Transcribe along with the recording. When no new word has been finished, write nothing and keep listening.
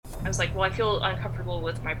I was like, well, I feel uncomfortable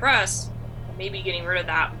with my breasts. Maybe getting rid of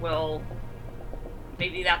that will,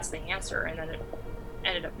 maybe that's the answer. And then it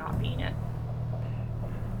ended up not being it.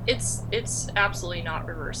 It's absolutely not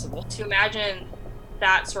reversible. To imagine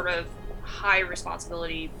that sort of high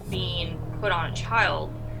responsibility being put on a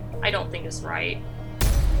child, I don't think is right.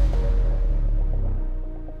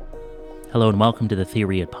 Hello and welcome to the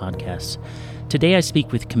Theory It podcast. Today I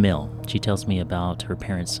speak with Camille. She tells me about her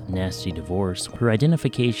parents' nasty divorce, her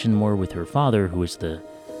identification more with her father, who was the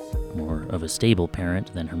more of a stable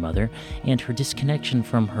parent than her mother, and her disconnection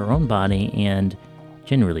from her own body and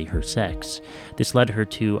generally her sex. This led her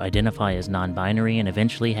to identify as non-binary and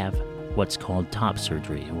eventually have what's called top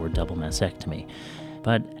surgery or double mastectomy.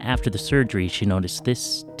 But after the surgery, she noticed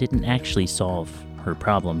this didn't actually solve her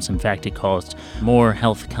problems. In fact, it caused more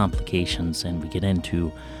health complications, and we get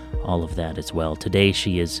into all of that as well. Today,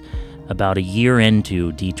 she is about a year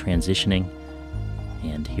into detransitioning,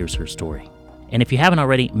 and here's her story. And if you haven't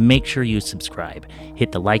already, make sure you subscribe.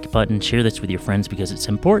 Hit the like button, share this with your friends, because it's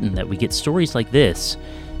important that we get stories like this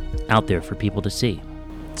out there for people to see.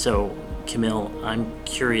 So, Camille, I'm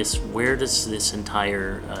curious, where does this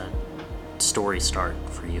entire story start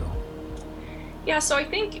for you? Yeah, so I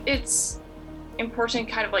think it's important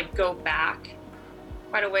to kind of like go back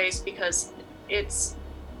quite a ways because it's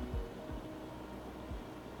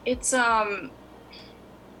it's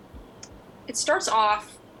it starts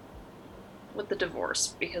off with the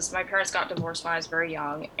divorce because my parents got divorced when I was very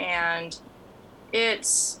young, and it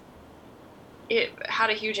had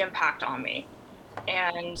a huge impact on me.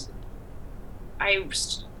 And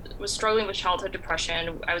was struggling with childhood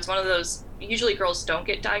depression. I was one of those, usually girls don't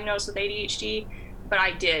get diagnosed with ADHD, but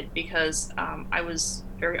I did because I was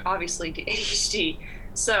very obviously ADHD.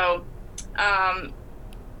 So, um,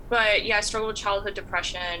 but yeah, I struggled with childhood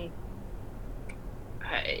depression.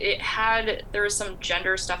 There was some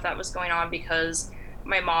gender stuff that was going on because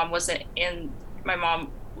my mom was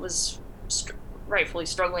rightfully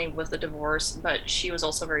struggling with the divorce, but she was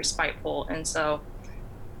also very spiteful. And so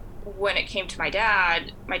when it came to my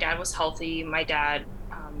dad was healthy. My dad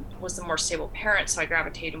was the more stable parent, so I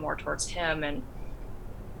gravitated more towards him and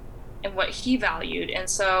what he valued. And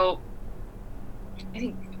so I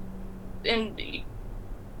think, and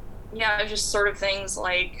yeah, it was just sort of things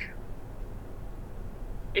like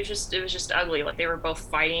it was just ugly. Like they were both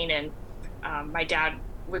fighting, and my dad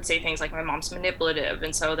would say things like my mom's manipulative,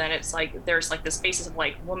 and so then it's like there's like this basis of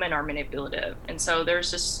like women are manipulative, and so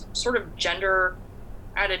there's this sort of gender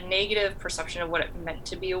at a negative perception of what it meant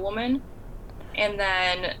to be a woman. And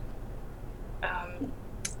then um,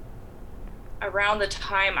 around the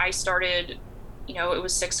time I started, it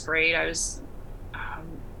was sixth grade. I was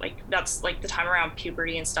like, that's like the time around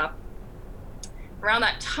puberty and stuff. Around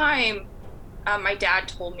that time, my dad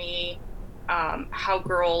told me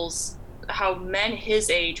how men his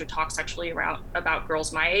age would talk sexually around about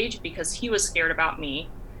girls my age because he was scared about me,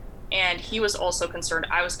 and he was also concerned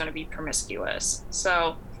I was going to be promiscuous.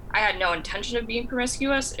 So I had no intention of being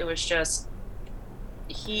promiscuous. It was just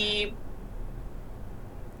he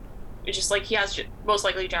it's just like he has most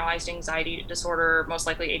likely generalized anxiety disorder, most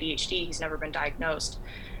likely ADHD. He's never been diagnosed,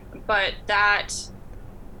 but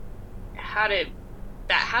had a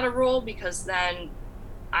that had a role because then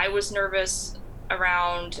I was nervous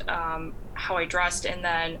around how I dressed, and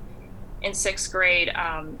then in sixth grade,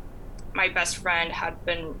 my best friend had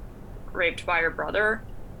been raped by her brother,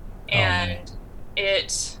 Oh my. and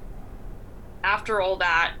it after all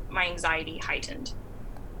that, my anxiety heightened.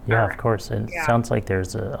 Yeah, of course. It Yeah, sounds like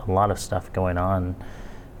there's a lot of stuff going on,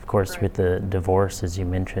 of course, right. with the divorce, as you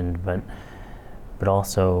mentioned, but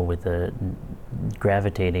also with the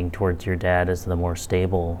gravitating towards your dad as the more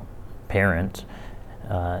stable parent,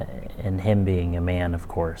 uh, and him being a man, of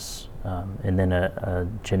course, and then a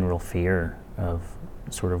general fear of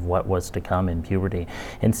sort of what was to come in puberty.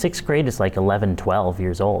 And sixth grade is like 11, 12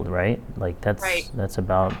 years old, right? Like Right. that's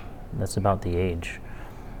about the age.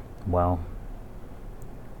 Wow.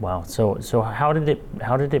 Wow. So how did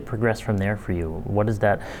it progress from there for you? What is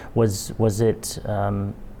that? Was it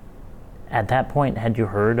at that point? Had you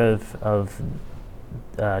heard of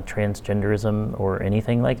transgenderism or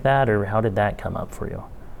anything like that, or how did that come up for you?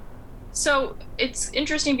 So it's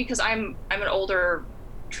interesting because I'm an older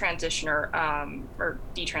transitioner or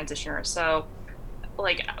detransitioner. So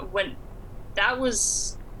like when that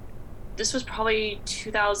was this was probably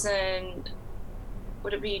 2000,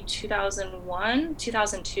 would it be 2001,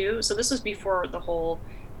 2002? So this was before the whole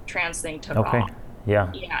trans thing took Okay. off.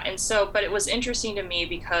 Yeah. Yeah, and so but it was interesting to me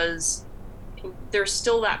because there's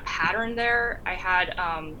still that pattern there.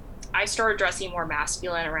 I started dressing more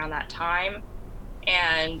masculine around that time,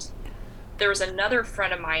 and there was another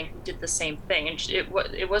friend of mine who did the same thing, and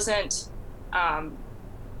it wasn't um,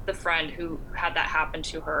 the friend who had that happen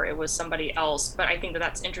to her. It was somebody else. But I think that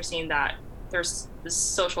that's interesting that there's this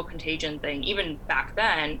social contagion thing even back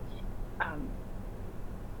then. Um,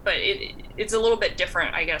 but it's a little bit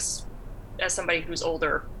different, I guess, as somebody who's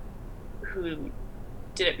older who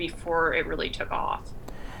did it before it really took off.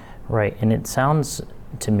 Right, and it sounds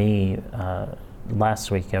to me,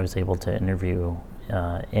 last week I was able to interview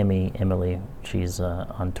Emily. She's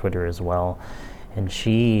on Twitter as well, and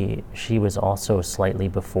she was also slightly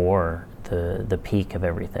before the peak of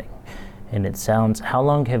everything. And it sounds, how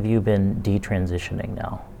long have you been detransitioning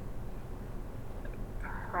now?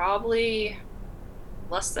 Probably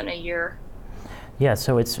less than a year. Yeah,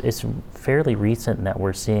 so it's fairly recent that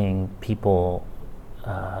we're seeing people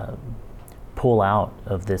uh, pull out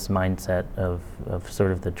of this mindset of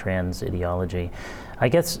sort of the trans ideology. I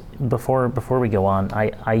guess before we go on,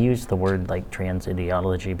 I use the word like trans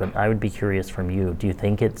ideology, but I would be curious from you. Do you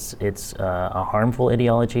think it's a harmful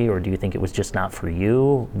ideology, or do you think it was just not for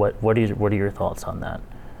you? What are your thoughts on that?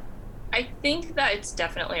 I think that it's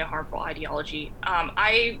definitely a harmful ideology.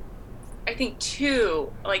 I think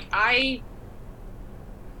too, like I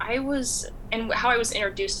was, and how I was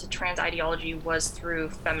introduced to trans ideology was through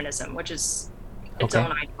feminism, which is its Okay.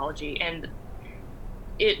 own ideology. And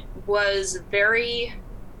it was very,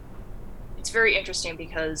 it's very interesting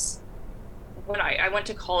because when I went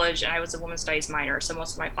to college and I was a women's studies minor, so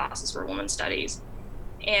most of my classes were women's studies.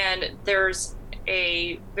 And there's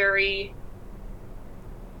a very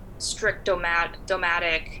strict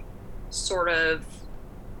dogmatic sort of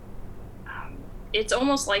it's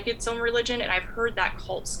almost like its own religion, and I've heard that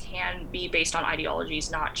cults can be based on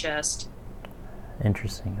ideologies, not just.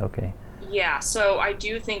 Interesting. Okay. Yeah, so I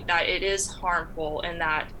do think that it is harmful and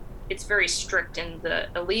that it's very strict, and the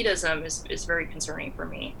elitism is very concerning for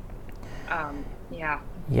me. Yeah.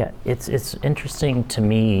 Yeah, it's interesting to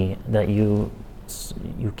me that you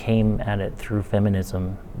came at it through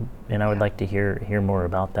feminism, and I would Yeah. like to hear more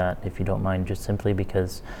about that if you don't mind, just simply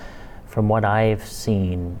because from what I've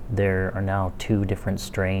seen, there are now two different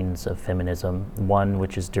strains of feminism. One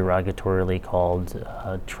which is derogatorily called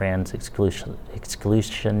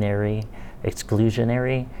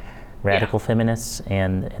exclusionary Yeah. radical feminists,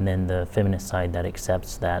 and then the feminist side that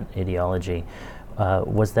accepts that ideology.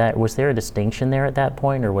 Was there a distinction there at that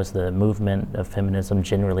point, or was the movement of feminism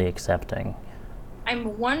generally accepting?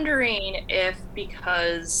 I'm wondering if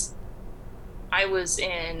because I was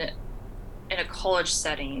in a college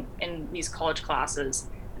setting in these college classes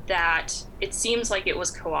that it seems like it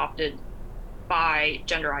was co-opted by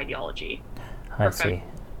gender ideology I for feminism. see.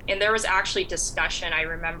 And there was actually discussion I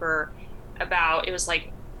remember about it was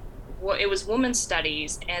like it was women's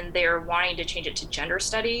studies and they're wanting to change it to gender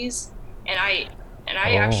studies. And I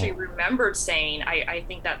actually Oh, remembered saying I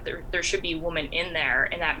think that there should be woman in there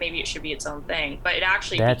and that maybe it should be its own thing. But it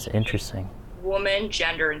actually that's became interesting. woman,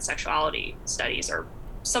 gender, and sexuality studies or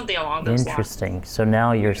something along those lines. Interesting. So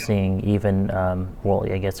now you're Yeah. seeing even, well,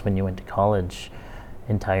 I guess when you went to college,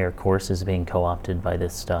 entire courses being co-opted by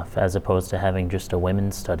this stuff, as opposed to having just a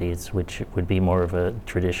women's studies, which would be more of a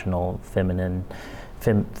traditional feminist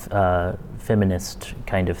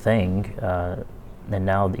kind of thing. And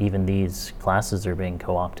now even these classes are being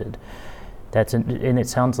co-opted. And it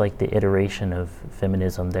sounds like the iteration of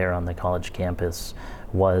feminism there on the college campus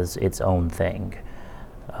was its own thing.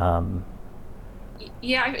 Um,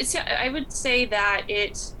 Yeah, I would say that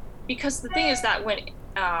because the thing is that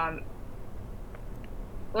um,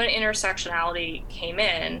 when intersectionality came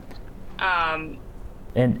in, um,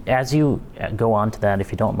 And as you go on to that,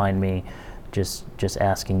 if you don't mind me just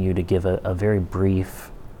asking you to give a very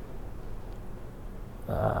brief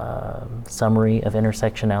summary of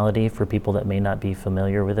intersectionality for people that may not be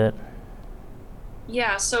familiar with it.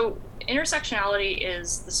 yeah, so intersectionality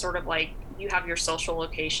is the sort of like you have your social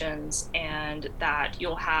locations and that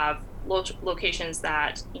you'll have locations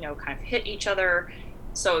that, kind of hit each other.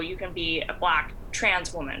 So you can be a black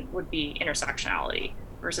trans woman would be intersectionality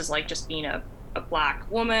versus like just being a black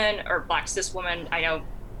woman or black cis woman. I know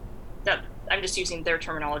that I'm just using their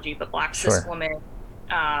terminology, but black cis Sure. woman,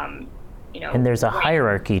 um, And there's a white.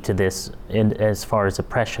 hierarchy to this as far as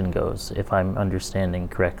oppression goes, if I'm understanding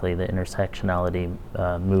correctly, the intersectionality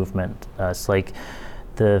movement. It's like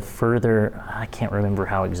the further, I can't remember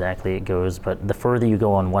how exactly it goes, but the further you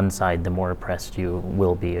go on one side, the more oppressed you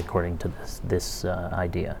will be, according to this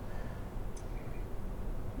idea.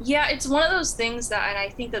 Yeah, it's one of those things that, and I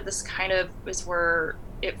think that this kind of is where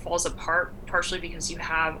it falls apart, partially because you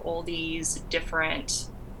have all these different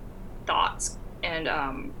thoughts and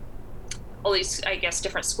all these, I guess,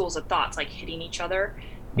 different schools of thoughts like hitting each other.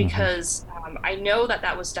 Mm-hmm. because I know that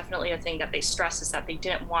that was definitely a thing that they stressed, is that they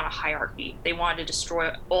didn't want a hierarchy. They wanted to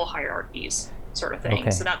destroy all hierarchies, sort of thing.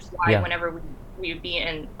 So Okay. that's why Yeah. whenever we would be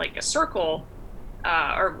in like a circle,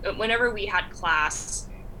 or whenever we had class,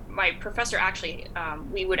 my professor actually,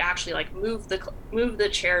 we would actually like move the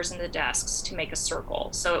chairs and the desks to make a circle.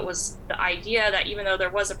 So it was the idea that even though there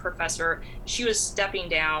was a professor, she was stepping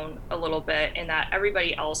down a little bit, and that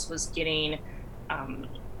everybody else was getting um,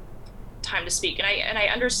 time to speak. And I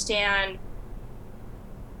understand,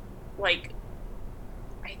 like,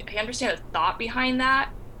 I understand the thought behind that,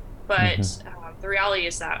 Mm-hmm. but the reality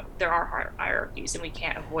is that there are hierarchies, and we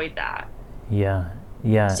can't avoid that. Yeah.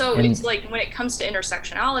 Yeah. So it's And like when it comes to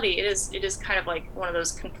intersectionality, it is kind of like one of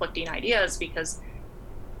those conflicting ideas, because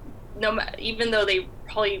even though they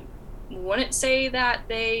probably wouldn't say that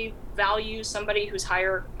they value somebody who's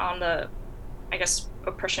higher on the, I guess,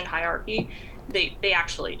 oppression hierarchy, they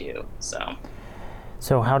actually do. So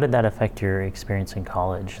so, how did that affect your experience in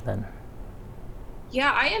college then?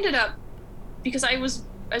 yeah, I ended up, because I was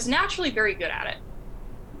naturally very good at it.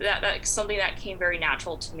 That's something that came very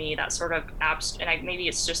natural to me. That sort of and maybe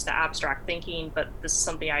it's just the abstract thinking, but this is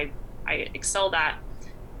something I excelled at.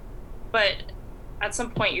 But at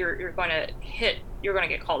some point, you're going to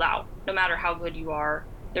get called out, no matter how good you are.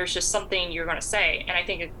 There's just something you're going to say. And I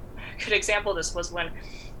think a good example of this was when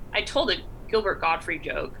I told a Gilbert Gottfried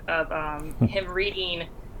joke of him reading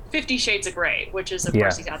 50 Shades of Grey, which is, of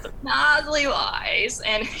course, Yeah. he's got the nasally eyes,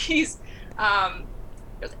 and he's um,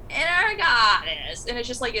 goes, inner goddess. And it's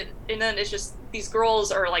just like and then it's just these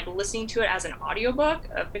girls are like listening to it as an audiobook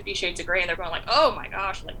of 50 Shades of Grey, and they're going like, oh my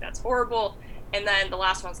gosh, like that's horrible. And then the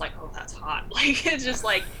last one's like, oh, that's hot. Like it's just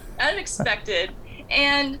like unexpected.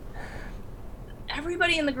 And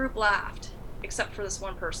everybody in the group laughed except for this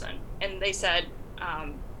one person. And they said,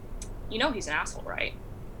 he's an asshole, right?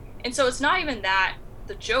 And so it's not even that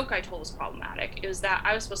the joke I told was problematic. It was that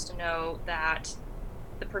I was supposed to know that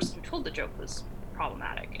the person who told the joke was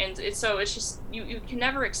problematic. And so it's just, you can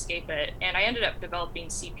never escape it. And I ended up developing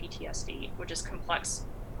CPTSD, which is complex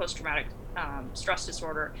post-traumatic stress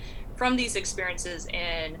disorder, from these experiences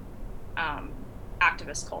in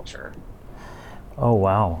activist culture. Oh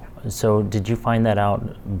wow. So did you find that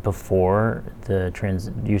out before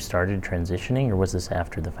you started transitioning, or was this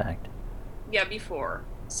after the fact? Yeah, before.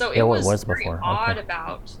 So it Oh, it was was very before. Okay. odd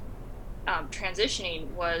about transitioning,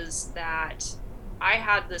 was that I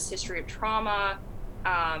had this history of trauma,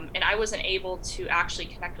 and I wasn't able to actually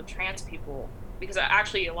connect with trans people, because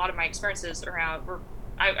actually a lot of my experiences around were,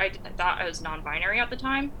 I thought I was non-binary at the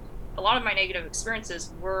time. A lot of my negative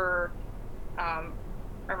experiences were um,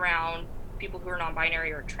 around people who are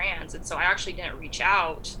non-binary or trans, and so I actually didn't reach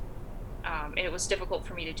out, and it was difficult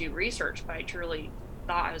for me to do research, but I truly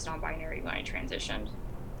thought I was non-binary when I transitioned.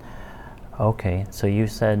 Okay. So you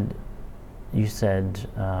said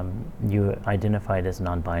you identified as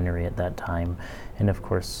non-binary at that time, and of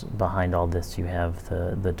course behind all this you have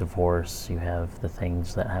the divorce, you have the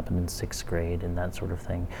things that happened in sixth grade and that sort of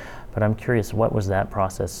thing. But I'm curious, what was that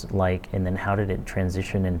process like, and then how did it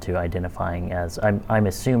transition into identifying as, I'm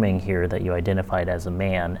assuming here that you identified as a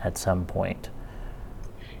man at some point.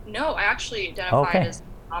 No, I actually identified Okay. as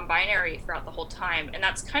non-binary throughout the whole time, and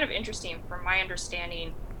that's kind of interesting. From my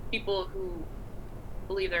understanding, people who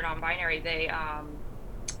believe they're non-binary, they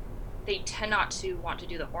tend not to want to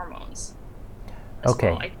do the hormones as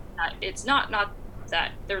well. Okay. It's not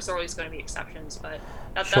that there's always going to be exceptions, but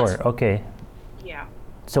that's Sure. Okay. yeah.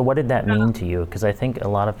 So what did that mean to you? Because I think a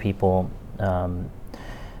lot of people,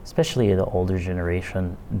 especially the older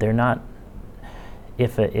generation, they're not.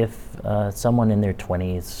 If someone in their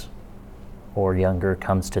 20s or younger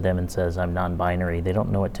comes to them and says, "I'm non-binary," they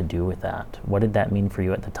don't know what to do with that. What did that mean for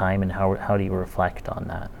you at the time, and how do you reflect on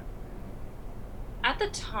that? At the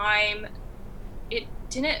time, it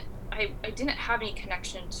didn't. I didn't have any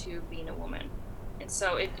connection to being a woman, and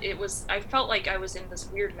so it was. I felt like I was in this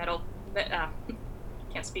weird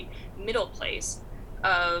can't speak, middle place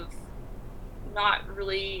of not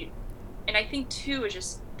really. And I think too is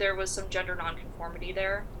just there was some gender nonconformity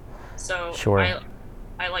there. So Sure.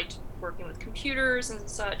 I liked working with computers and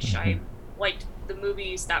such. Hmm. I liked the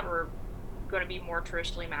movies that were going to be more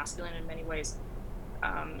traditionally masculine in many ways.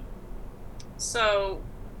 Um, so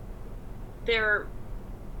there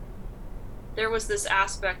there was this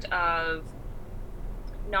aspect of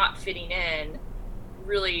not fitting in,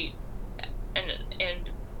 really. And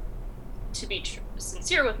to be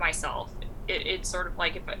sincere with myself, it's sort of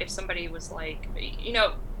like if somebody was like,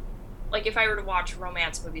 like if I were to watch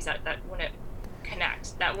romance movies, that wouldn't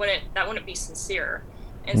connect, that wouldn't be sincere.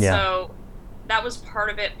 And Yeah. so that was part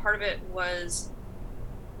of it. Part of it was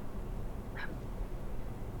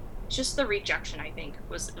just the rejection, I think,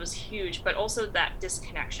 was huge, but also that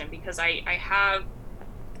disconnection, because I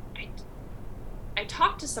I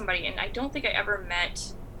talked to somebody, and I don't think I ever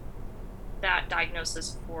met that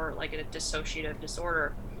diagnosis for like a dissociative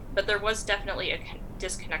disorder, but there was definitely a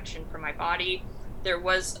disconnection from my body. There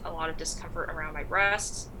was a lot of discomfort around my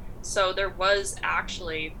breasts. So there was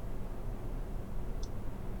actually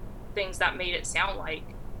things that made it sound like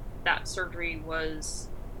that surgery was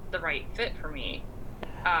the right fit for me.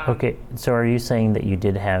 Okay, so are you saying that you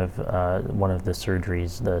did have one of the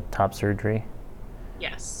surgeries, the top surgery?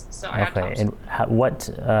 Yes. So I had Okay, top and at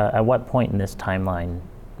what point in this timeline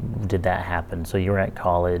did that happen? So you were at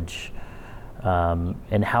college,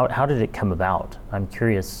 and how did it come about? I'm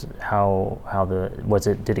curious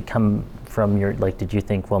did it come from your, like, did you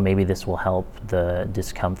think, well, maybe this will help the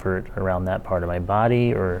discomfort around that part of my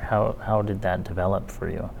body, or how did that develop for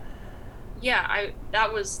you? Yeah, I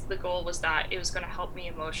that was the goal, was that it was going to help me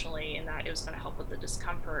emotionally and that it was going to help with the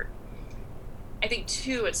discomfort. I think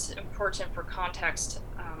too, it's important for context.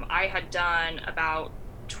 I had done about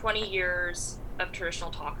 20 years of traditional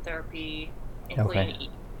talk therapy, including Okay.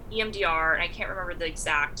 EMDR, and I can't remember what the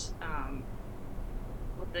exact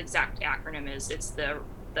acronym is. It's the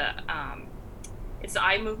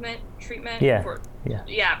eye movement treatment Yeah, for, yeah,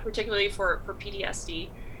 yeah, particularly for PTSD.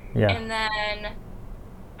 yeah, And then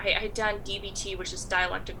I had done DBT, which is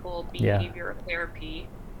dialectical yeah, behavioral therapy.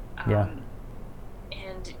 yeah. Um,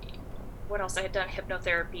 and what else? I had done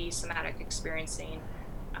hypnotherapy, somatic experiencing.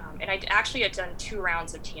 And I actually had done 2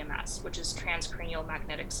 rounds of TMS, which is transcranial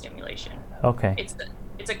magnetic stimulation. Okay,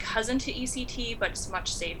 It's a cousin to ECT, but it's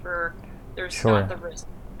much safer. There's not sure. the risk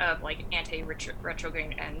of like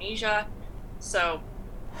anti-retrograde amnesia. So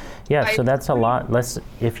Yeah, I so that's a pretty, lot.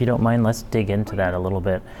 If you don't mind, let's dig oh into that yeah, a little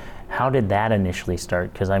bit. How yeah. did that initially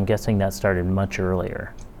start? Because I'm guessing that started much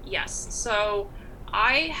earlier. Yes. So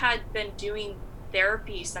I had been doing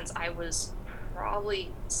therapy since I was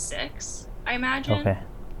probably 6, I imagine. Okay.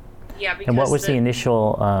 Yeah, And because what was the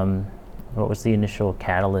initial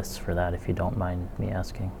catalyst for that, if you don't mind me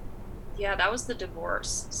asking? yeah, that was the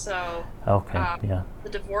divorce. So Okay, um, yeah, the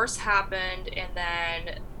divorce happened, and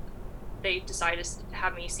then they decided to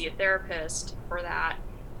have me see a therapist for that.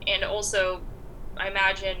 And also, I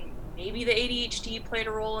imagine maybe the ADHD played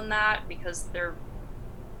a role in that, because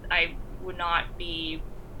I would not be,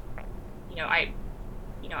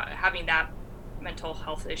 having that mental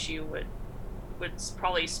health issue would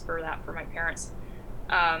probably spur that for my parents.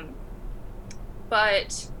 Um,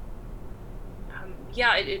 but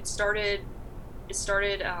yeah, it started. It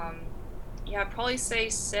started. Yeah, I'd probably say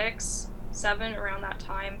 6, 7, around that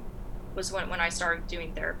time was when I started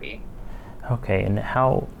doing therapy. okay. And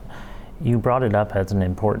how you brought it up as an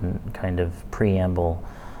important kind of preamble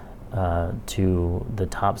to the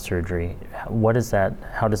top surgery. What is that?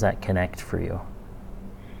 How does that connect for you?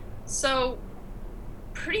 So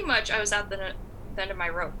pretty much I was at the end of my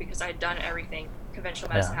rope, because I had done everything conventional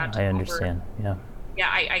Yeah, medicine had to I offer. understand. Yeah. Yeah,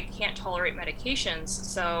 I can't tolerate medications,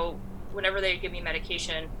 so whenever they give me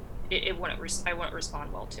medication, I wouldn't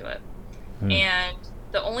respond well to it. Hmm. And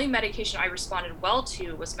the only medication I responded well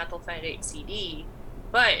to was methylphenidate CD,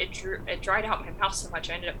 but it dried out my mouth so much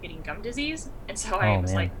I ended up getting gum disease. And so I Oh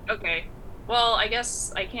was man. like, okay, well, I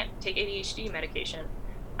guess I can't take ADHD medication.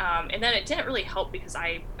 And then it didn't really help because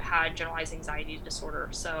I had generalized anxiety disorder.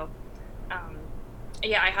 So um,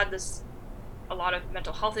 yeah, I had this a lot of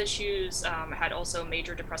mental health issues. I had also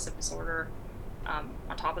major depressive disorder on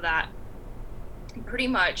top of that. Pretty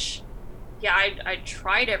much, yeah, I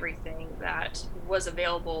tried everything that was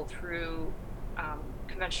available through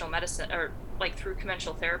conventional medicine, or like through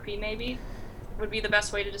conventional therapy, maybe would be the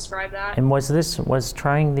best way to describe that. And was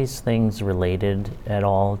trying these things related at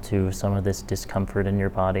all to some of this discomfort in your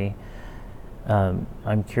body?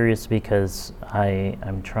 I'm curious because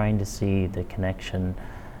I'm trying to see the connection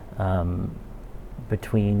um,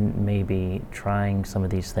 between maybe trying some of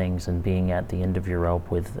these things and being at the end of your rope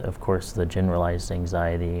with, of course, the generalized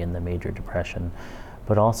anxiety and the major depression,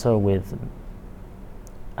 but also with,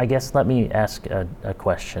 I guess, let me ask a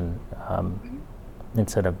question Mhm.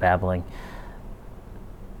 instead of babbling.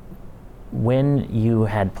 When you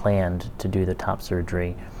had planned to do the top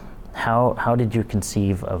surgery, how did you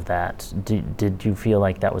conceive of that? Did you feel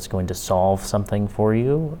like that was going to solve something for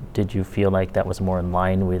you? Did you feel like that was more in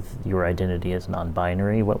line with your identity as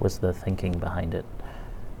non-binary? What was the thinking behind it?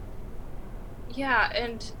 Yeah,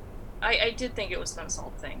 and I did think it was going to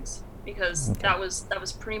solve things, because Okay. that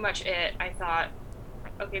was pretty much it. I thought,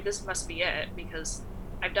 okay, this must be it, because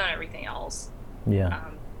I've done everything else. Yeah.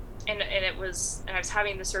 Um, and I was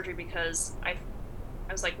having the surgery because I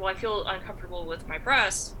was like, well, I feel uncomfortable with my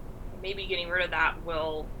breast. Maybe getting rid of that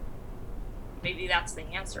will maybe that's the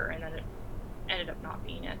answer, and then it ended up not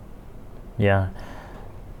being it. Yeah.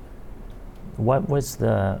 What was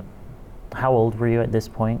the, how old were you at this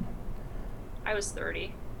point? I was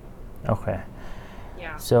 30. Okay.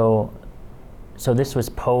 Yeah. So this was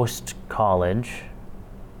post college,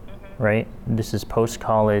 Hmm. right? This is post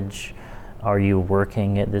college. Are you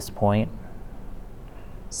working at this point?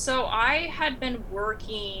 So I had been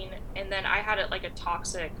working, and then I had like a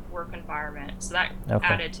toxic work environment. So that Okay.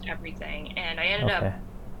 added to everything. And I ended up Okay.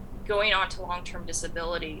 going on to long-term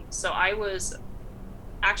disability. So I was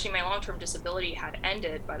actually, my long-term disability had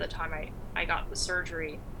ended by the time I got the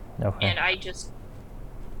surgery. Okay. And I just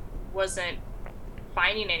wasn't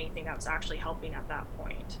finding anything that was actually helping at that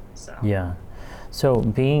point. So, Yeah. So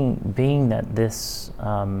being that this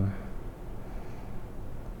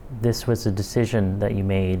was a decision that you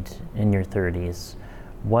made in your 30s,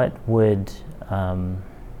 what would, I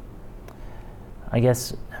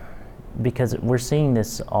guess, because we're seeing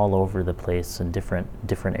this all over the place in different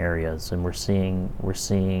areas, and we're seeing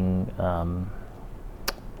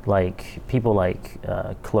like people like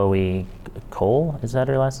Chloe Cole, is that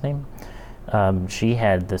her last name? She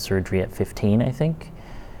had the surgery at 15, I think.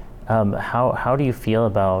 How do you feel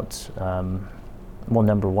about, well,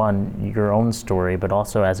 number one, your own story, but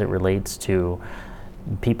also as it relates to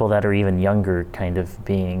people that are even younger, kind of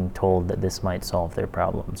being told that this might solve their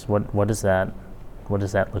problems? What does that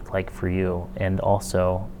look like for you? And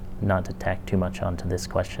also, not to tack too much onto this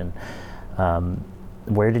question,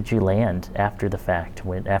 where did you land after the fact?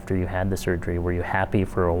 After you had the surgery, were you happy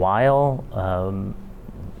for a while?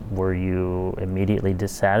 Were you immediately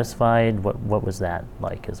dissatisfied? What was that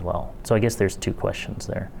like as well? So I guess there's two questions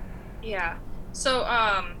there. yeah. So,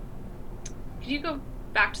 could you go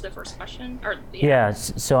back to the first question? Or, yeah. Yeah,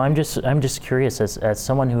 so I'm just curious, as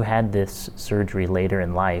someone who had this surgery later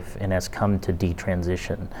in life and has come to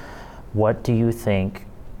detransition, what do you think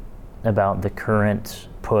about the current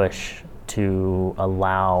push to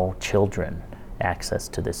allow children access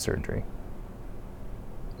to this surgery?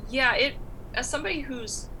 Yeah, as somebody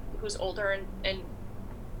who's older and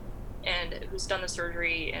who's done the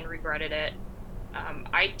surgery and regretted it,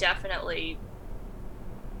 I definitely,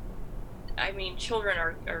 I mean, children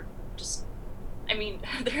are just, I mean,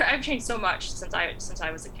 I've changed so much since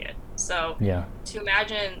I was a kid. So Yeah, to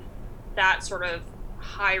imagine that sort of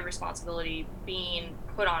high responsibility being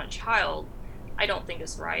put on a child, I don't think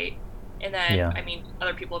is right. And then, yeah, I mean,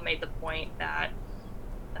 other people have made the point that,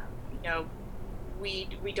 you know, we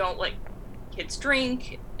don't let kids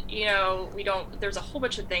drink. We don't. There's a whole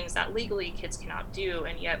bunch of things that legally kids cannot do,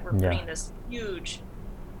 and yet we're yeah, putting this huge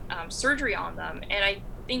surgery on them. And I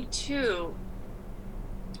think too,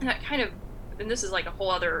 and that kind of, and this is like a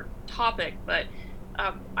whole other topic, but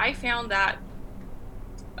I found that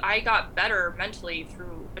I got better mentally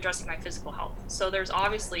through addressing my physical health. So there's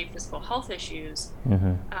obviously physical health issues,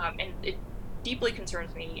 mm-hmm. and it deeply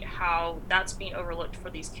concerns me how that's being overlooked for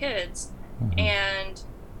these kids. Mm-hmm. And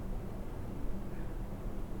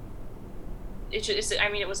I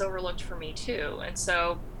mean, it was overlooked for me too. And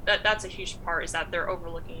so that's a huge part, is that they're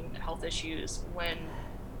overlooking health issues when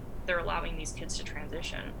they're allowing these kids to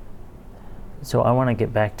transition. So I want to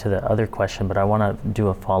get back to the other question, but I want to do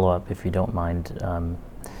a follow-up if you don't mind.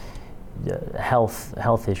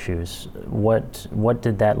 Health issues. What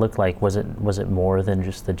did that look like? Was it more than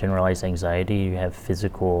just the generalized anxiety? You have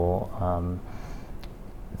physical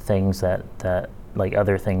things that like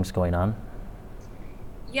other things going on?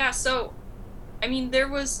 Yeah, so I mean,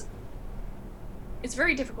 it's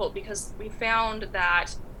very difficult because we found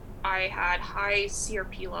that I had high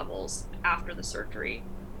CRP levels after the surgery,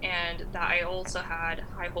 and that I also had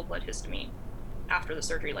high whole blood histamine after the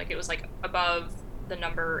surgery. Like, it was like above the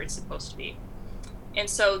number it's supposed to be. And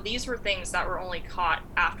so these were things that were only caught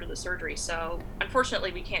after the surgery. So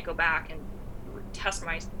unfortunately, we can't go back and test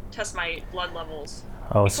my blood levels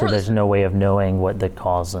Oh, so before the there's no surgery. way of knowing what the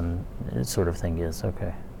cause and sort of thing is.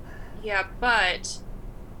 Okay. Yeah, but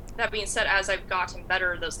that being said, as I've gotten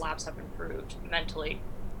better, those labs have improved mentally.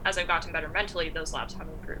 As I've gotten better mentally, those labs have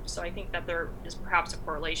improved. So I think that there is perhaps a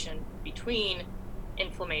correlation between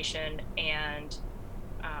inflammation and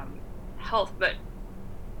health. But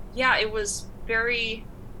yeah, it was very,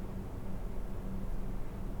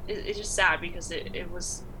 it's just sad because it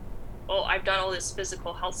was, well, I've done all this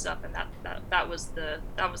physical health stuff, and that was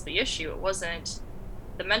the issue. It wasn't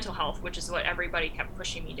the mental health, which is what everybody kept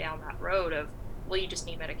pushing me down that road of, well, you just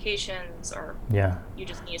need medications, or Yeah. you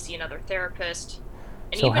just need to see another therapist.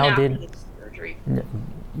 And So even how after did? the surgery,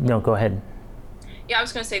 No, go ahead. yeah, I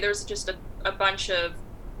was going to say there's just a bunch of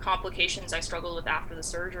complications I struggled with after the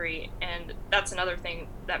surgery. And that's another thing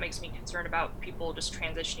that makes me concerned about people just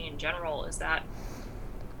transitioning in general, is that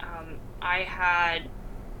I had,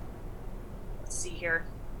 let's see here.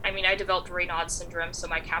 I mean, I developed Raynaud's syndrome, so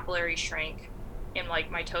my capillaries shrank in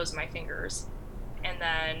like my toes and my fingers. And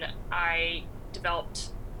then I developed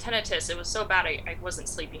tinnitus. It was so bad I wasn't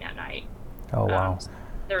sleeping at night. Oh, Um, wow.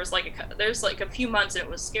 there's like a few months, and it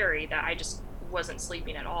was scary that I just wasn't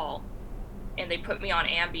sleeping at all. And they put me on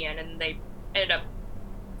Ambien, and they ended up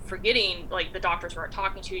forgetting, like the doctors weren't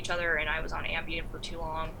talking to each other, and I was on Ambien for too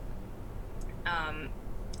long. Um,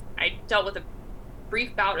 I dealt with a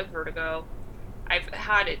brief bout of vertigo. I've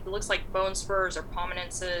had, it looks like bone spurs or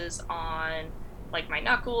prominences on like my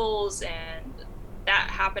knuckles, and that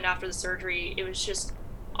happened after the surgery. It was just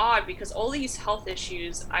odd because all these health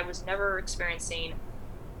issues I was never experiencing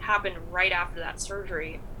happened right after that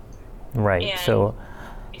surgery. Right. And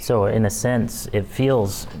So in a sense, it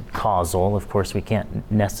feels causal. Of course, we can't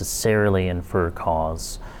necessarily infer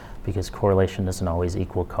cause because correlation doesn't always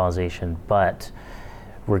equal causation. But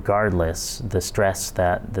regardless, the stress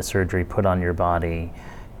that the surgery put on your body,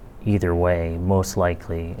 either way, most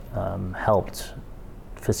likely helped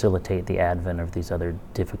facilitate the advent of these other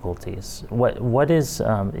difficulties. What is,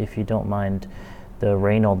 if you don't mind, the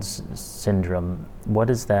Raynaud's syndrome?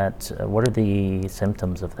 What is that? What are the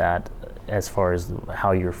symptoms of that, as far as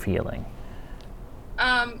how you're feeling?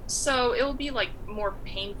 so it'll be like more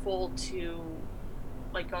painful to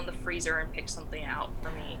like go in the freezer and pick something out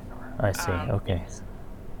for me. I see. Okay.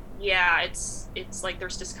 Yeah, it's like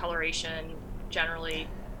there's discoloration generally.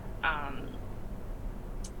 Um,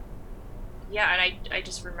 yeah, and I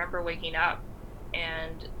just remember waking up,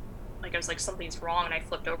 and like I was like, something's wrong, and I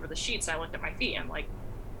flipped over the sheets and I looked at my feet, and I'm like,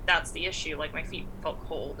 that's the issue. Like my feet felt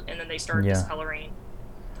cold, and then they started Yeah. discoloring.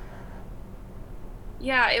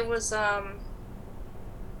 Yeah, it was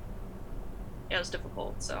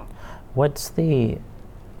difficult. So What's the,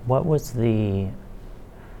 what was the,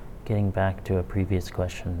 getting back to a previous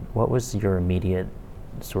question, what was your immediate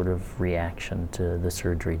sort of reaction to the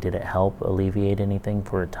surgery? Did it help alleviate anything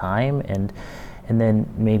for a time? And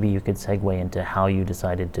then maybe you could segue into how you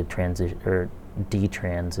decided to transition or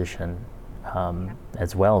detransition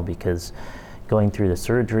as well, because going through the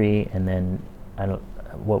surgery and then I don't,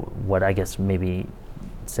 what I guess maybe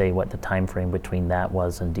say what the time frame between that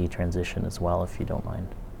was and detransition as well, if you don't mind.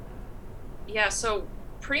 yeah, so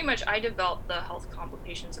pretty much I developed the health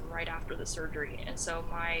complications right after the surgery, and so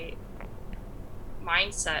my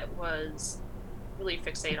mindset was really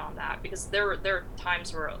fixate on that, because there were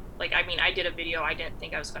times where, like, I mean, I did a video, I didn't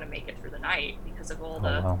think I was going to make it through the night because of all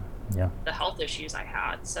Oh, wow. Yeah. the health issues I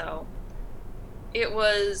had. So it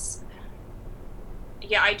was,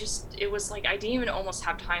 yeah, it was like I didn't even almost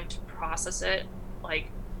have time to process it, like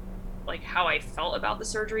how I felt about the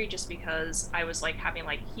surgery, just because I was like having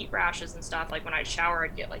like heat rashes and stuff. Like when I'd shower,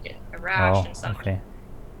 I'd get like a rash Oh, and stuff. okay.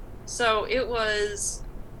 So it was,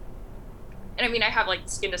 and I mean, I have like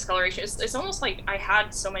skin discoloration. It's almost like I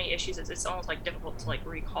had so many issues. It's almost like difficult to like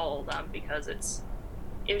recall them, because it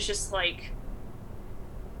was just like,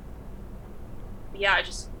 yeah, it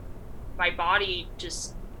just, my body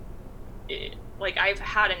just, like I've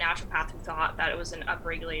had a naturopath who thought that it was an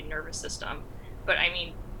upregulated nervous system. But I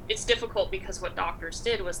mean, it's difficult because what doctors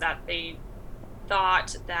did was that they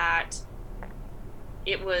thought that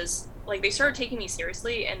it was like, they started taking me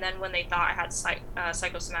seriously, and then when they thought I had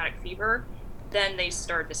psychosomatic fever, then they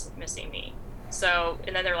started dismissing me. So,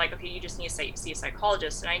 and then they're like, okay, you just need to see a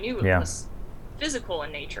psychologist. And I knew it Yeah. was physical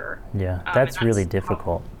in nature. Yeah, And that's really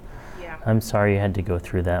difficult. yeah. I'm sorry you had to go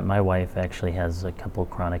through that. My wife actually has a couple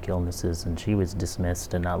chronic illnesses, and she was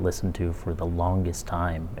dismissed and not listened to for the longest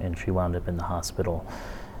time, and she wound up in the hospital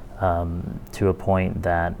to a point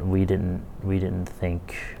that we didn't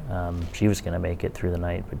think she was going to make it through the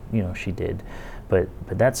night, but you know, she did. But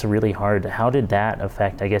that's really hard. How did that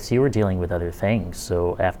affect? I guess you were dealing with other things.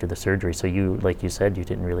 So after the surgery, so you, like you said, you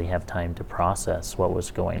didn't really have time to process what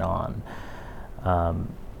was going on.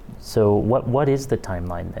 So what is the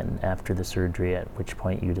timeline then after the surgery, at which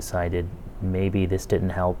point you decided maybe this didn't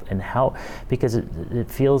help, and how, because it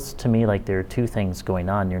feels to me like there are two things going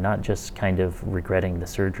on. You're not just kind of regretting the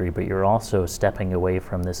surgery, but you're also stepping away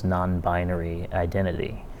from this non-binary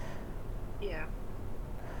identity. Yeah.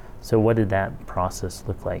 So what did that process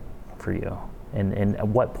look like for you? And at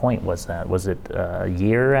what point was that? Was it a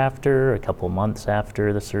year after, a couple months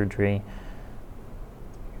after the surgery?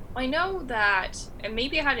 I know that, and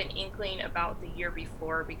maybe I had an inkling about the year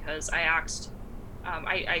before, because I asked,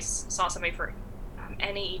 I saw somebody for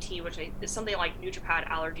NAET, which is something like Nutripad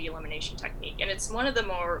allergy elimination technique, and it's one of the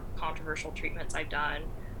more controversial treatments I've done.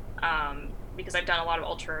 because I've done a lot of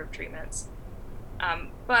alternative treatments.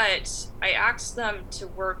 But I asked them to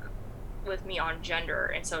work with me on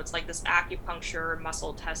gender. And so it's like this acupuncture,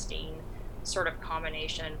 muscle testing sort of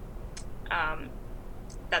combination um,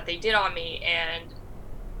 that they did on me. And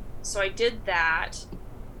so I did that.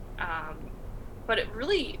 Um, but it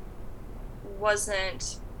really wasn't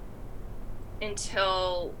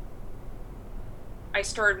until I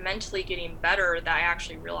started mentally getting better that I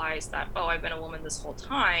actually realized that, oh, I've been a woman this whole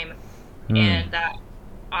time Hmm. and that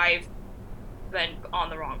I've been on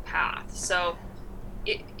the wrong path. So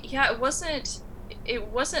yeah, it wasn't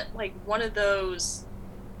like one of those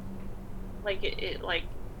like it like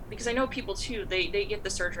because I know people too, they get the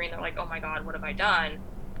surgery and they're like, oh my God, what have I done?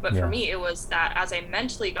 But for Yeah, me, it was that as I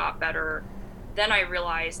mentally got better, then I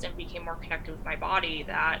realized and became more connected with my body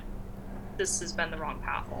that this has been the wrong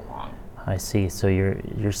path all along. I see. So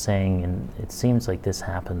you're saying, and it seems like this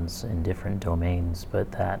happens in different domains,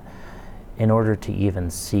 but that in order to even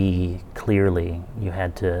see clearly, you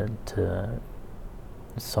had to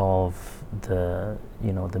solve the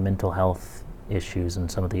the mental health issues and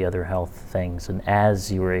some of the other health things. And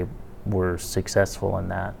as you were successful in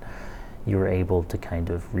that, you were able to kind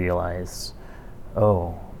of realize,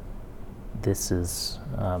 oh, this is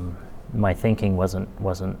my thinking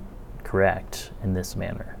wasn't correct in this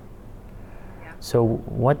manner. Yeah. So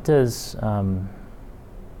what does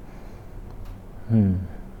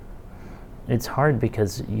it's hard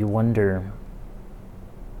because you wonder.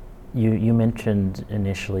 You mentioned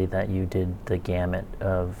initially that you did the gamut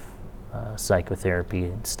of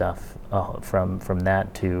psychotherapy stuff, from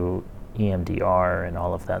that to EMDR and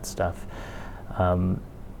all of that stuff. Um,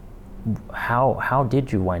 how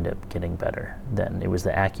did you wind up getting better then? It was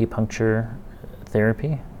the acupuncture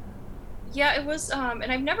therapy? Yeah, it was, and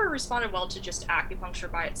I've never responded well to just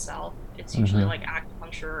acupuncture by itself. It's usually Mm-hmm. like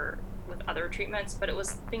acupuncture with other treatments, but it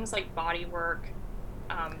was things like body work,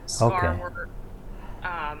 scar Okay. work,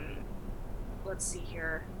 um, let's see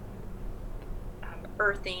here,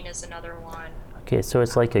 earthing is another one. Okay, so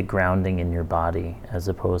it's Um, like a grounding in your body as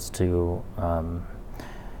opposed to,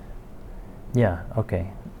 yeah,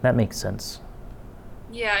 okay, that makes sense.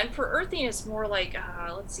 yeah, and for earthing, it's more like,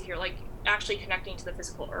 let's see here, like actually connecting to the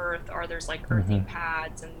physical earth, or there's like Mm-hmm. earthing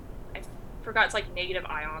pads, and I forgot it's like negative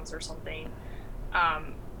ions or something.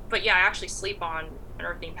 Um, but yeah, I actually sleep on an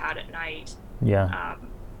earthing pad at night. Yeah.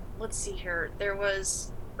 Um, let's see here. There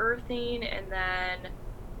was earthing, and then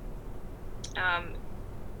um,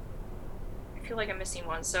 I feel like I'm missing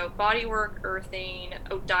one. So body work, earthing.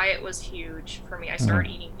 Oh, diet was huge for me. I Mm. started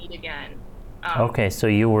eating meat again. Um, Okay, so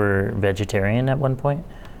you were vegetarian at one point?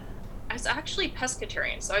 I was actually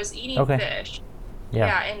pescatarian, so I was eating Okay. fish. Yeah.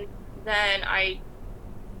 Yeah, and then I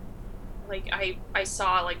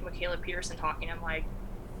saw like Michaela Peterson talking. I'm like,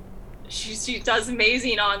 she does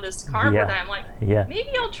amazing on this carnivore Yeah. diet. I'm like, Yeah. maybe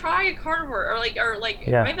I'll try a carnivore, or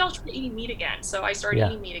Yeah. maybe I'll try eating meat again. So I started Yeah.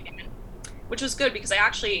 eating meat again, which was good because I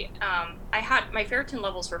actually I had my ferritin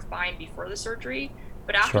levels were fine before the surgery,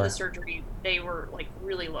 but after the Sure. surgery they were like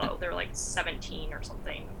really low. They were like 17 or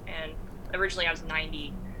something, and originally I was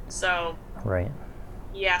 90. So Right.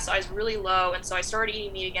 yeah, so I was really low, and so I started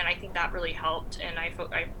eating meat again. I think that really helped, and I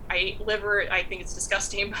ate liver. I think it's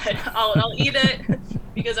disgusting, but I'll eat it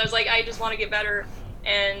because I was like, I just want to get better.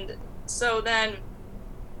 And so then,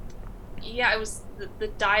 yeah, it was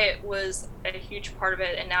the diet was a huge part of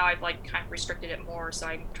it, and now I've like kind of restricted it more, so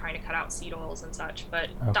I'm trying to cut out seed oils and such. But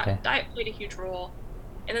Okay. diet played a huge role.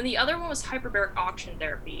 And then the other one was hyperbaric oxygen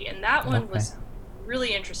therapy, and that one Okay. was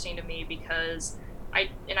really interesting to me because I've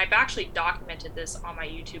actually documented this on my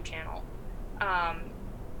YouTube channel. Um,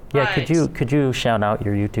 Yeah, could but you shout out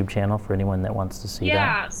your YouTube channel for anyone that wants to see that?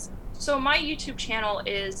 yeah, so my YouTube channel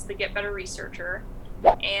is the Get Better Researcher,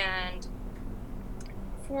 and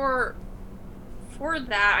for for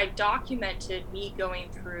that I documented me going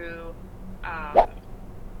um,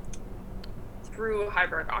 through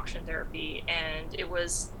hyperbaric oxygen therapy, and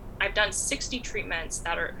I've done 60 treatments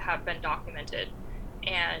that have been documented,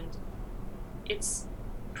 and it's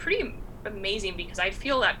pretty amazing because I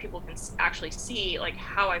feel that people can actually see like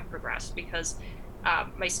how I've progressed because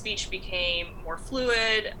my speech became more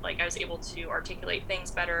fluid, like I was able to articulate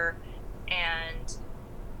things better, and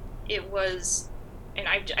it was, and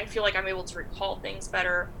I feel like I'm able to recall things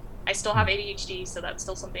better. I still have ADHD, so that's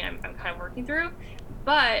still something I'm kind of working through,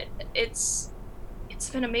 but it's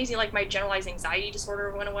been amazing. Like my generalized anxiety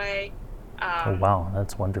disorder went away. Oh Um, wow,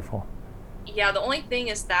 that's wonderful. yeah, the only thing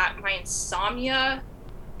is that my insomnia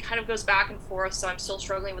kind of goes back and forth, so I'm still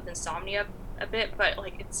struggling with insomnia a bit, but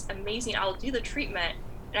like it's amazing. I'll do the treatment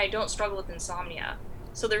and I don't struggle with insomnia.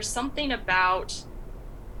 So there's something about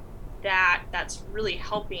that that's really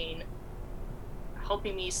helping.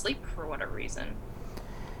 helping me sleep for whatever reason.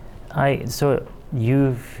 So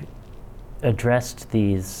you've addressed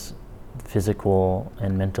these physical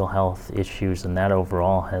and mental health issues, and that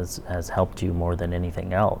overall has helped you more than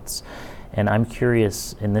anything else. And I'm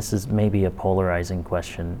curious, and this is maybe a polarizing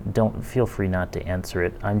question, don't feel free not to answer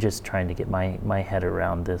it. I'm just trying to get my head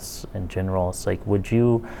around this in general. It's like,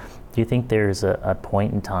 do you think there's a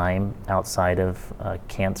point in time outside of a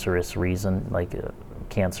cancerous reason, like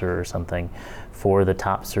cancer or something, for the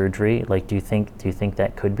top surgery? Like, do you think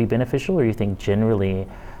that could be beneficial, or do you think generally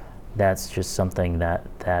that's just something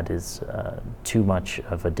that is too much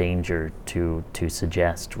of a danger to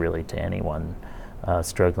suggest really to anyone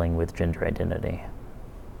struggling with gender identity?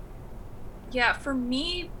 Yeah, for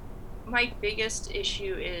me, my biggest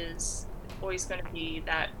issue is always going to be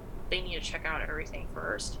that they need to check out everything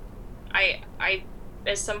first. I,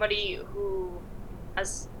 as somebody who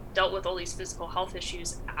has dealt with all these physical health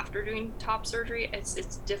issues after doing top surgery, it's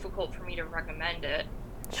difficult for me to recommend it.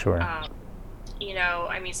 Sure.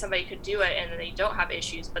 I mean, somebody could do it and they don't have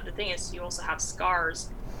issues, but the thing is, you also have scars.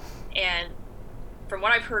 And from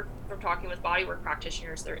what I've heard from talking with bodywork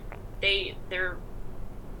practitioners, they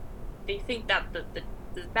think that the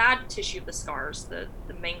bad tissue of the scars, the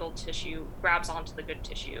mangled tissue, grabs onto the good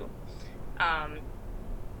tissue.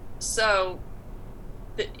 So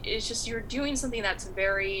it's just, you're doing something that's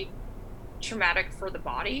very traumatic for the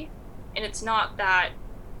body. And it's not that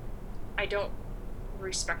I don't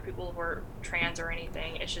respect people who are trans or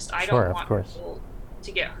anything. It's just, I Sure, don't of want course. people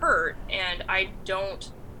to get hurt, and I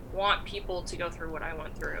don't want people to go through what I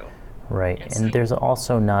went through. Right, and there's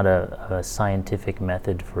also not a scientific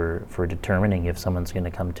method for determining if someone's going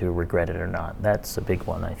to come to regret it or not. That's a big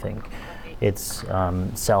one, I think. Right. It's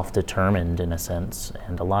self-determined in a sense,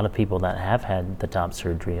 and a lot of people that have had the top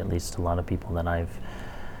surgery, at least a lot of people that I've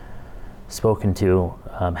spoken to,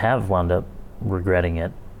 have wound up regretting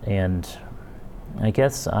it. And I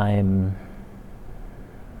guess I'm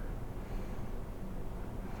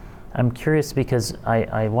curious because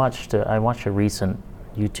I watched a recent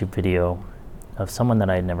YouTube video of someone that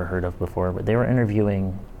I had never heard of before, but they were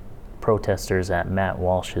interviewing protesters at Matt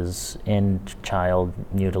Walsh's End Child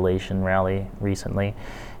Mutilation rally recently.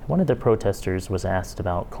 One of the protesters was asked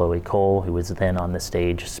about Chloe Cole, who was then on the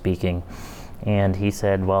stage speaking, and he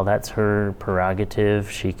said, well, that's her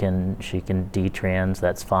prerogative. She can detrans,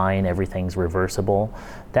 that's fine, everything's reversible.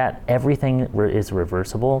 That everything is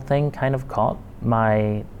reversible thing kind of caught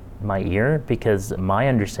my ear, because my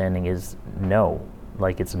understanding is no,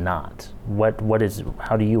 like it's not.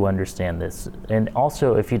 How do you understand this? And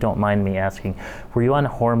also, if you don't mind me asking, were you on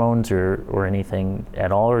hormones or anything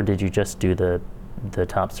at all, or did you just do the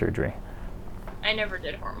top surgery? I never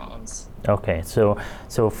did hormones. Okay, so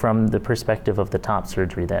from the perspective of the top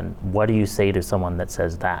surgery then, what do you say to someone that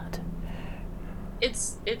says that?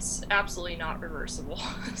 It's absolutely not reversible.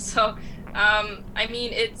 So, I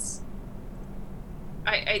mean,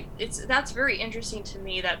 that's very interesting to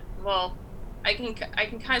me that, well, I can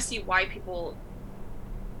kind of see why people,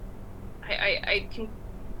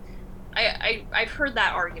 I've heard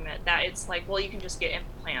that argument that it's like, well, you can just get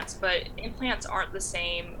implants, but implants aren't the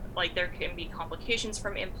same. Like, there can be complications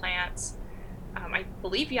from implants. I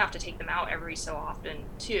believe you have to take them out every so often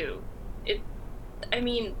too. I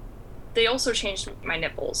mean, they also changed my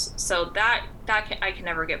nipples, so I can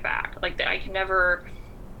never get back. Like, I can never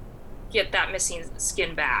get that missing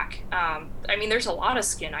skin back. I mean, there's a lot of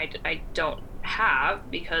skin I don't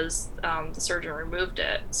have because the surgeon removed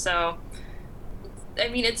it. So, I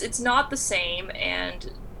mean, it's not the same.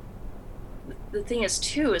 And the thing is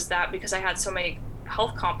too, is that because I had so many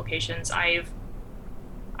health complications, I've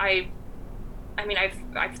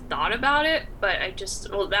thought about it, but I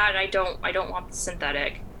don't want the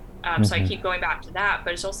synthetic. So I keep going back to that,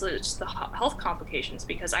 but it's also just the health complications,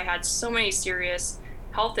 because I had so many serious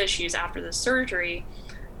health issues after the surgery,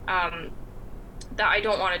 that I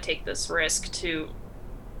don't want to take this risk to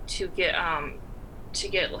get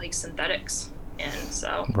like synthetics in.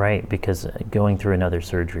 So right, because going through another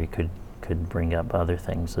surgery could bring up other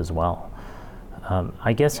things as well.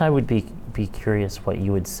 I guess I would be curious what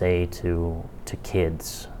you would say to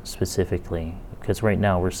kids specifically, because right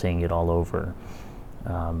now we're seeing it all over.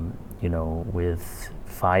 With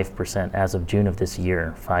 5%, as of June of this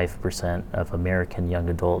year, 5% of American young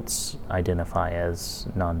adults identify as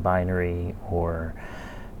non-binary or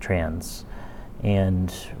trans.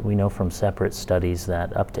 And we know from separate studies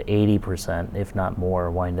that up to 80%, if not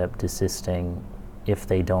more, wind up desisting if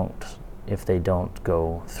they don't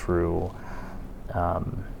go through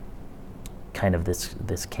kind of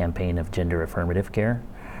this campaign of gender affirmative care.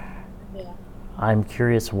 yeah. I'm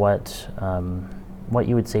curious what what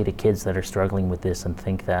you would say to kids that are struggling with this and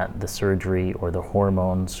think that the surgery or the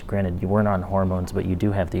hormones, granted you weren't on hormones, but you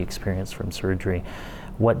do have the experience from surgery,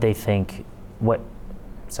 what they think, what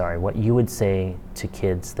you would say to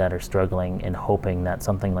kids that are struggling and hoping that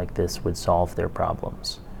something like this would solve their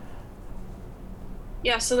problems.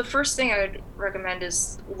 Yeah, so the first thing I would recommend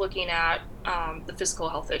is looking at the physical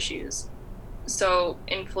health issues. So,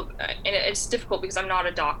 and it's difficult because I'm not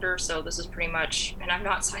a doctor, so this is pretty much, and I'm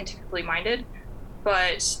not scientifically minded,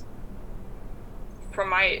 but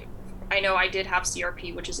from I know I did have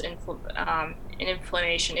CRP, which is an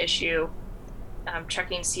inflammation issue.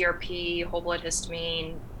 Checking CRP, whole blood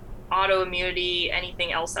histamine, autoimmunity,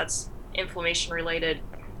 anything else that's inflammation related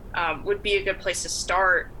would be a good place to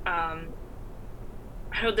start. I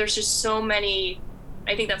know there's just so many.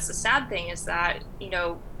 I think that's the sad thing is that,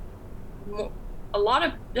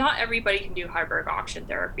 not everybody can do hyperbaric oxygen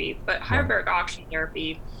therapy, but hyperbaric oxygen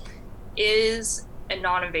therapy is a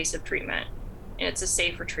non-invasive treatment and it's a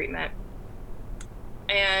safer treatment.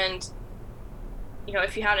 And,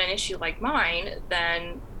 if you had an issue like mine,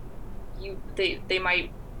 then they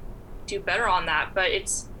might do better on that, but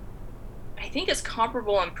I think it's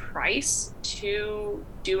comparable in price to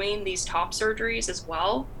doing these top surgeries as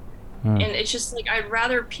well. And it's just like, I'd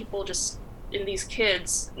rather people just, in these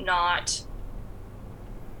kids, not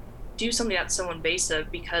do something that's so invasive,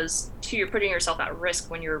 because you're putting yourself at risk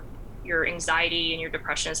when your anxiety and your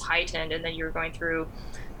depression is heightened, and then you're going through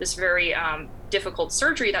this very difficult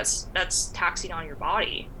surgery that's taxing on your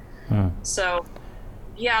body. So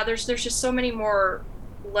yeah, there's just so many more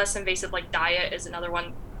less invasive, like diet is another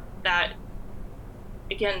one that,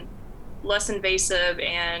 again, less invasive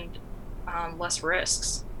and less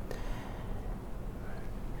risks.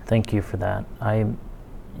 Thank you for that.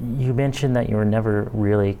 You mentioned that you were never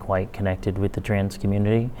really quite connected with the trans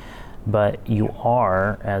community, but you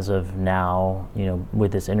are, as of now,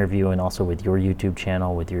 with this interview and also with your YouTube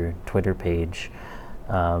channel, with your Twitter page,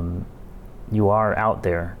 you are out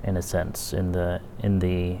there in a sense in the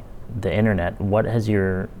internet. What has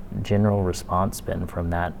your general response been from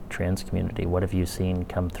that trans community? What have you seen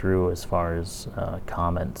come through as far as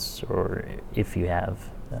comments, or if you have?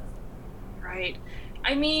 Right.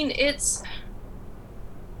 I mean, it's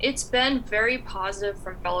been very positive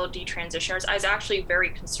from fellow detransitioners. I was actually very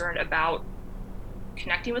concerned about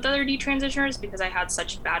connecting with other detransitioners because I had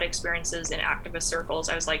such bad experiences in activist circles.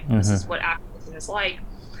 I was like, this is what activism is like.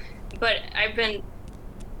 But I've been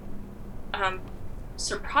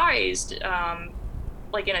surprised,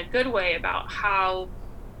 like in a good way, about how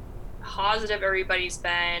positive everybody's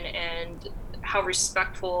been and how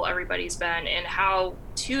respectful everybody's been, and how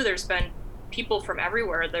too there's been people from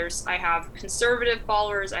everywhere. I have conservative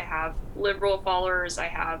followers, I have liberal followers, I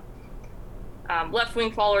have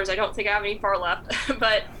left-wing followers. I don't think I have any far left,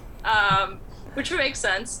 but which would make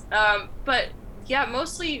sense. But yeah,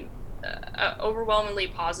 mostly overwhelmingly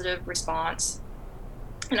positive response.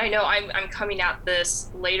 And I know I'm coming at this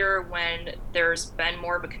later when there's been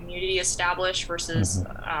more of a community established versus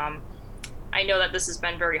I know that this has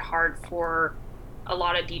been very hard for a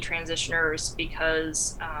lot of detransitioners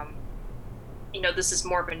because this is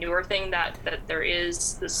more of a newer thing that there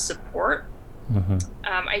is this support.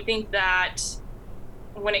 I think that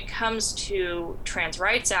when it comes to trans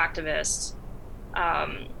rights activists,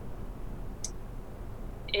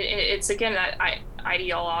 it's again that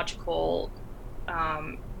ideological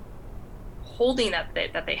holding that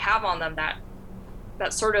they have on them, that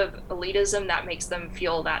sort of elitism that makes them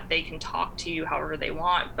feel that they can talk to you however they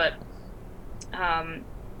want. But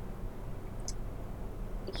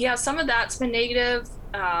yeah, some of that's been negative,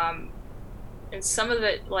 and some of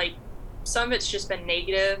it's just been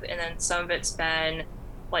negative, and then some of it's been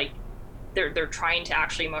like they're trying to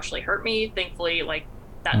actually emotionally hurt me. Thankfully, like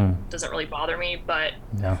that doesn't really bother me, but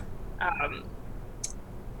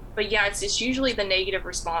yeah, it's usually the negative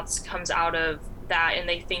response comes out of that, and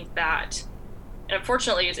they think that, and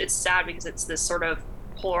unfortunately it's sad because it's this sort of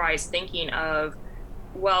polarized thinking of,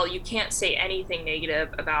 well, you can't say anything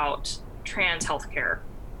negative about trans healthcare.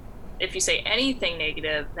 If you say anything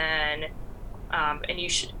negative, then and you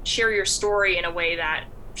should share your story in a way that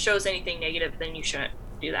shows anything negative, then you shouldn't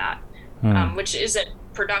do that, which isn't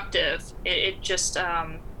productive. It just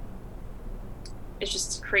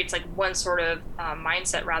creates like one sort of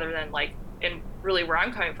mindset rather than like, and really where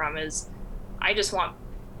I'm coming from is I just want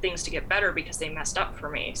things to get better because they messed up for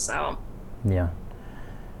me. So yeah.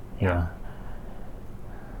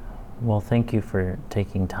 Well, thank you for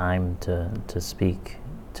taking time to speak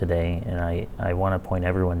today, and I want to point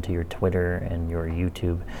everyone to your Twitter and your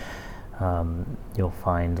YouTube. You'll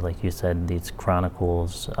find, like you said, these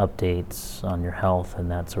chronicles, updates on your health and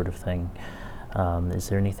that sort of thing. Is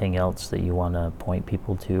there anything else that you want to point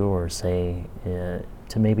people to or say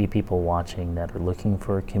to maybe people watching that are looking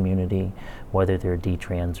for a community, whether they're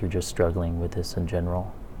detrans or just struggling with this in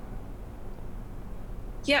general?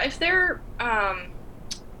 Yeah, if they're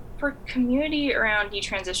for community around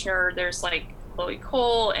detransitioner, there's like Chloe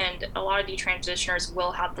Cole, and a lot of detransitioners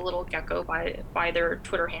will have the little gecko by their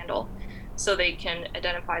Twitter handle, so they can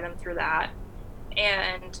identify them through that.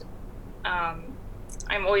 And um,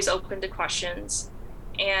 I'm always open to questions.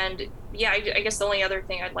 And yeah, I guess the only other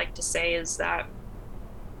thing I'd like to say is that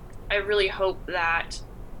I really hope that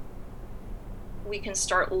we can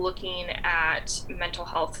start looking at mental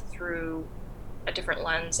health through a different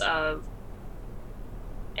lens of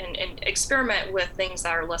and experiment with things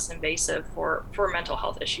that are less invasive for mental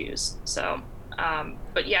health issues. So,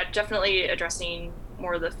 but yeah, definitely addressing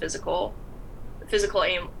more of the physical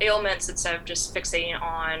ailments instead of just fixating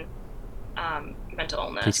on mental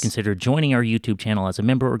Please illness. consider joining our YouTube channel as a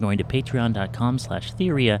member or going to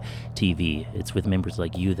patreon.com/Theria TV. It's with members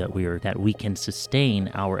like you that we can sustain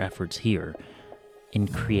our efforts here in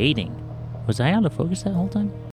creating. Was I out of focus that whole time?